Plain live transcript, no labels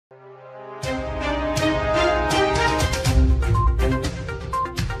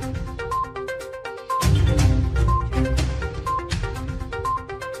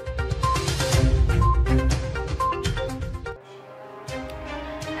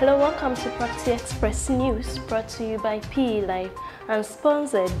Hello, welcome to Property Express News, brought to you by PE Life and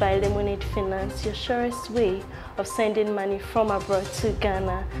sponsored by Lemonade Finance, your surest way of sending money from abroad to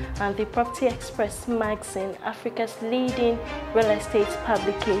Ghana, and the Property Express magazine, Africa's leading real estate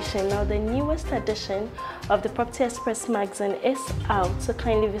publication. Now, the newest edition of the Property Express magazine is out, so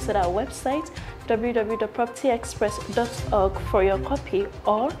kindly visit our website www.propertyexpress.org for your copy,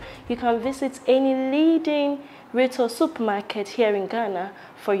 or you can visit any leading retail supermarket here in Ghana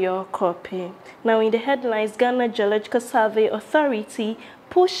for your copy. Now, in the headlines, Ghana Geological Survey Authority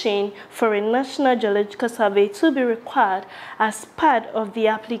pushing for a national geological survey to be required as part of the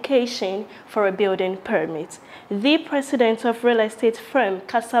application for a building permit. The president of real estate firm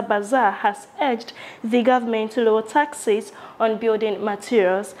Casa Bazaar has urged the government to lower taxes on building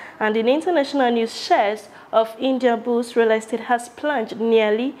materials, and in international news, shares of India Bulls real estate has plunged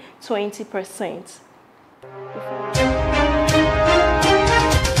nearly 20%.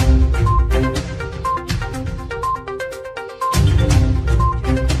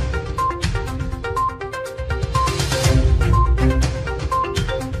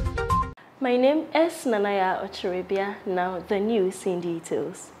 My name is Nanaya Ocheribia. Now the news in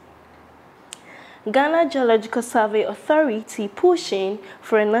details. Ghana Geological Survey Authority pushing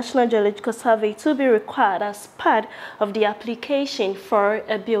for a national geological survey to be required as part of the application for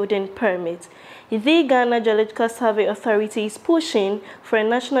a building permit. The Ghana Geological Survey Authority is pushing for a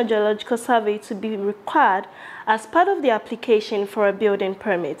national geological survey to be required as part of the application for a building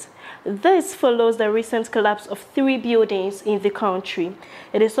permit. This follows the recent collapse of 3 buildings in the country.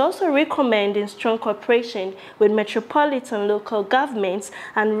 It is also recommending strong cooperation with metropolitan local governments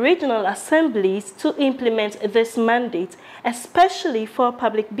and regional assemblies to implement this mandate, especially for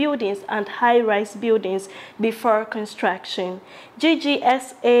public buildings and high-rise buildings before construction.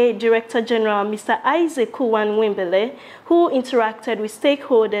 GGSA Director General Mr. Isaac Kuwan-Wimbele, who interacted with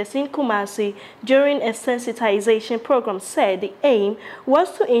stakeholders in Kumasi during a sensitization program, said the aim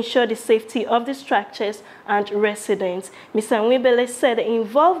was to ensure the safety of the structures and residents. Mr. Wimbele said the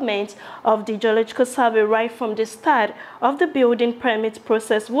involvement of the geological survey right from the start of the building permit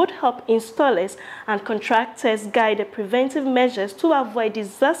process would help installers and contractors guide the preventive measures to avoid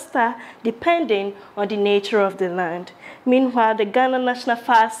disaster depending on the nature of the land. Meanwhile, the Ghana National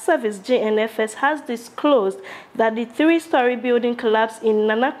Fire Service (GNFS) has disclosed that the 3-story building collapsed in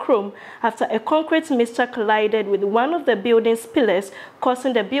Nanakrom after a concrete mixture collided with one of the building's pillars,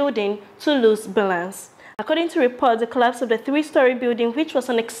 causing the building to lose balance. According to reports, the collapse of the 3-story building, which was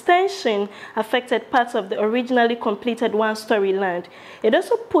an extension, affected parts of the originally completed 1-story land. It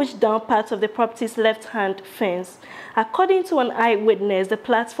also pushed down parts of the property's left-hand fence. According to an eyewitness, the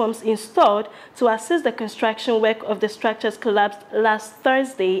platforms installed to assist the construction work of the structures collapsed last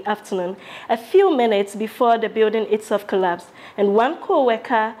Thursday afternoon, a few minutes before the building itself collapsed, and one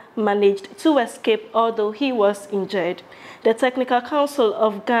co-worker managed to escape, although he was injured. The Technical Council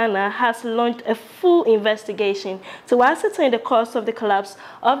of Ghana has launched a full investigation to ascertain the cause of the collapse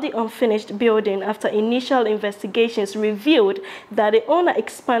of the unfinished building after initial investigations revealed that the owner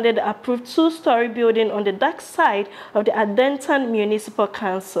expanded the approved 2-story building on the dark side of the Adentan Municipal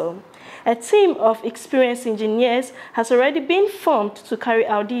Council. A team of experienced engineers has already been formed to carry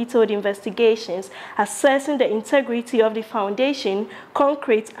out detailed investigations, assessing the integrity of the foundation,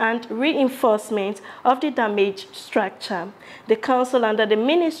 concrete, and reinforcement of the damaged structure. The council under the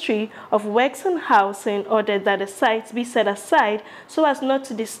Ministry of Works and Housing ordered that the site be set aside so as not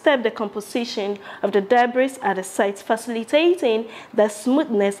to disturb the composition of the debris at the site, facilitating the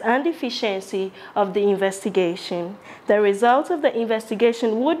smoothness and efficiency of the investigation. The results of the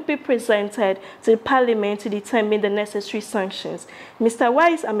investigation would be presented to Parliament to determine the necessary sanctions. Mr.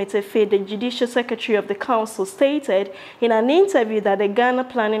 Wise Ametefe, the Judicial Secretary of the Council, stated in an interview that the Ghana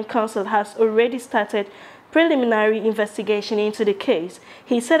Planning Council has already started preliminary investigation into the case.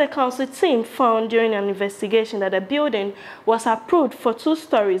 He said a council team found during an investigation that the building was approved for 2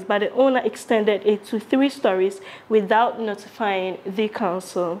 stories, but the owner extended it to 3 stories without notifying the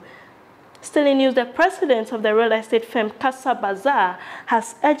council. Still in news, the president of the real estate firm Casa Bazaar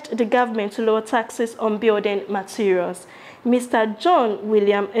has urged the government to lower taxes on building materials. Mr. John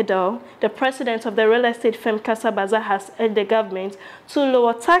William Edel, the president of the real estate firm Casa Bazaar, has urged the government to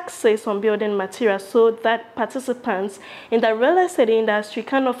lower taxes on building materials so that participants in the real estate industry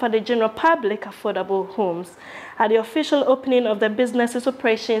can offer the general public affordable homes. At the official opening of the business's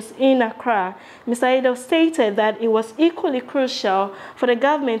operations in Accra, Mr. Edel stated that it was equally crucial for the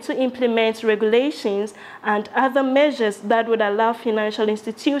government to implement implement regulations and other measures that would allow financial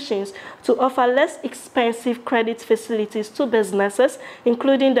institutions to offer less expensive credit facilities to businesses,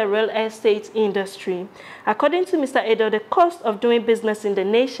 including the real estate industry. According to Mr. Edo, the cost of doing business in the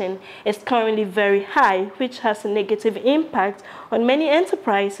nation is currently very high, which has a negative impact on many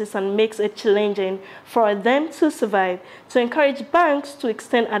enterprises and makes it challenging for them to survive. To encourage banks to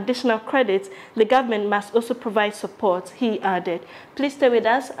extend additional credit, the government must also provide support, he added. Please stay with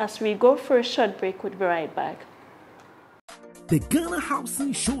us as we go for a short break. We'll be right back. The Ghana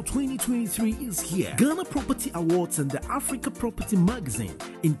Housing Show 2023 is here. Ghana Property Awards and the Africa Property Magazine,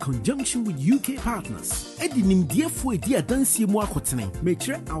 in conjunction with UK partners.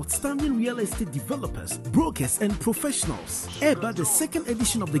 Mature outstanding real estate developers, brokers, and professionals. Eba, the second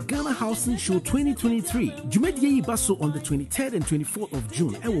edition of the Ghana Housing Show 2023. Jumediye Ibaso on the 23rd and 24th of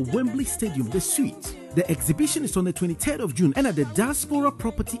June at Wembley Stadium, the Suite. The exhibition is on the 23rd of June and at the Diaspora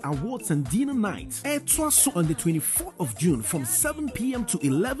Property Awards and Dinner Night at Twaso on the 24th of June from 7 p.m. to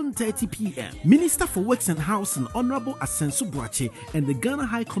 11:30 p.m. Minister for Works and Housing, Honorable Asensu Boache, and the Ghana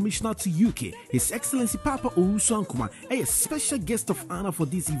High Commissioner to UK, His Excellency Papa Owusu Ankuma, a special guest of honor for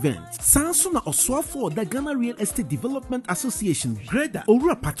this event. Sansuna Oswafo, the Ghana Real Estate Development Association, Greda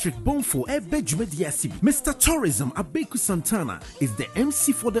Ora Patrick Bonfo, Ebe Jumediasibi, Mr. Tourism Abeku Santana is the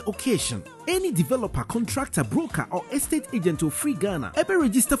MC for the occasion. Any developer, contractor, broker, or estate agent of Free Ghana ever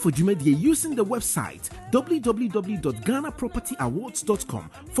register for Jumediye using the website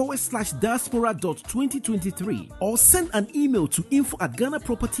www.ghanapropertyawards.com/diaspora.2023 or send an email to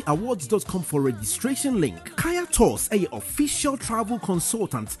info@ghanapropertyawards.com for registration link. Kaya Tours, a official travel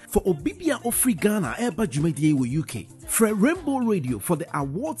consultant for Obibia of Free Ghana ever Jumediye UK. For Rainbow Radio for the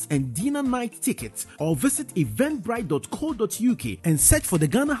awards and dinner night tickets, or visit eventbrite.co.uk and search for the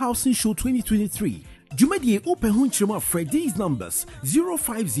Ghana Housing Show 2023. Jumediye Open Hunchima Freddy's numbers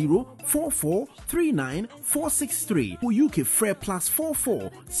 050-4439-463 for UK Fred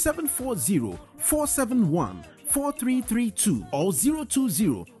 +44 740 471 4332 or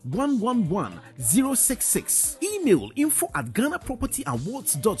 020-111-066. Email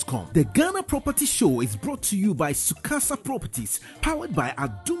info@ghanapropertyawards.com. The Ghana Property Show is brought to you by Sukasa Properties, powered by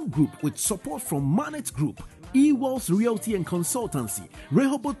Adum Group with support from Manet Group, Ewells Realty and Consultancy,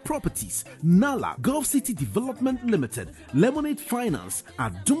 Rehoboth Properties, Nala, Gulf City Development Limited, Lemonade Finance,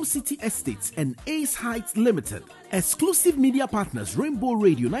 Adum City Estates, and Ace Heights Limited. Exclusive media partners Rainbow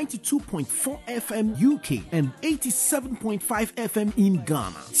Radio 92.4 FM UK and 87.5 FM in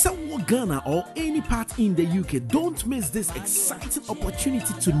Ghana. Somewhere Ghana or any part in the UK, don't miss this exciting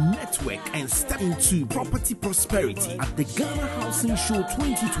opportunity to network and step into property prosperity at the Ghana Housing Show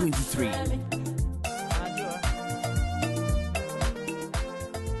 2023.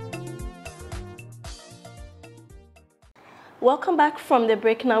 Welcome back from the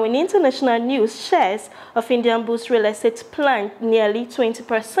break. Now, in international news, shares of Indian Boost Real Estate plunged nearly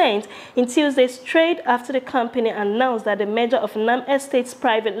 20% in Tuesday's trade after the company announced that the merger of Nam Estates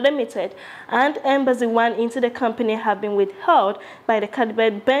Private Limited and Embassy One into the company have been withheld by the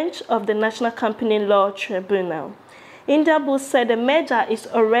Cabinet Bench of the National Company Law Tribunal. India Boost said the merger is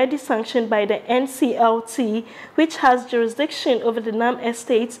already sanctioned by the NCLT, which has jurisdiction over the Nam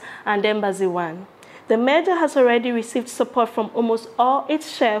Estates and Embassy One. The merger has already received support from almost all its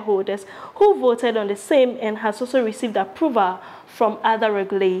shareholders who voted on the same and has also received approval from other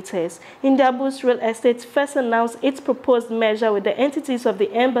regulators. India Boost Real Estate first announced its proposed merger with the entities of the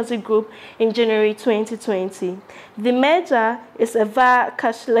Embassy Group in January 2020. The merger is a via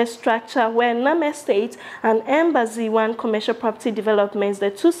cashless structure where Nam Estate and Embassy One Commercial Property Developments,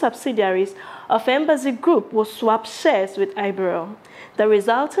 the two subsidiaries of Embassy Group, will swap shares with Ibero. The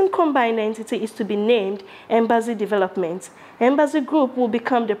resulting combined entity is to be named Embassy Development. Embassy Group will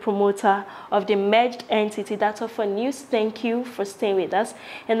become the promoter of the merged entity. That's all for news. Thank you for staying with us.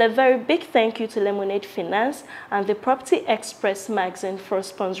 And a very big thank you to Lemonade Finance and the Property Express magazine for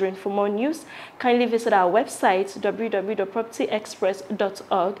sponsoring. For more news, kindly visit our website,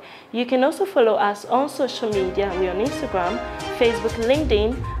 www.propertyexpress.org. You can also follow us on social media. We're on Instagram, Facebook,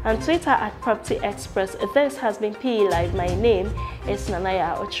 LinkedIn, and Twitter at Property Express. This has been PE Live. My name is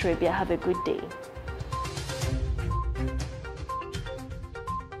Nanaya Ochrebia. Have a good day.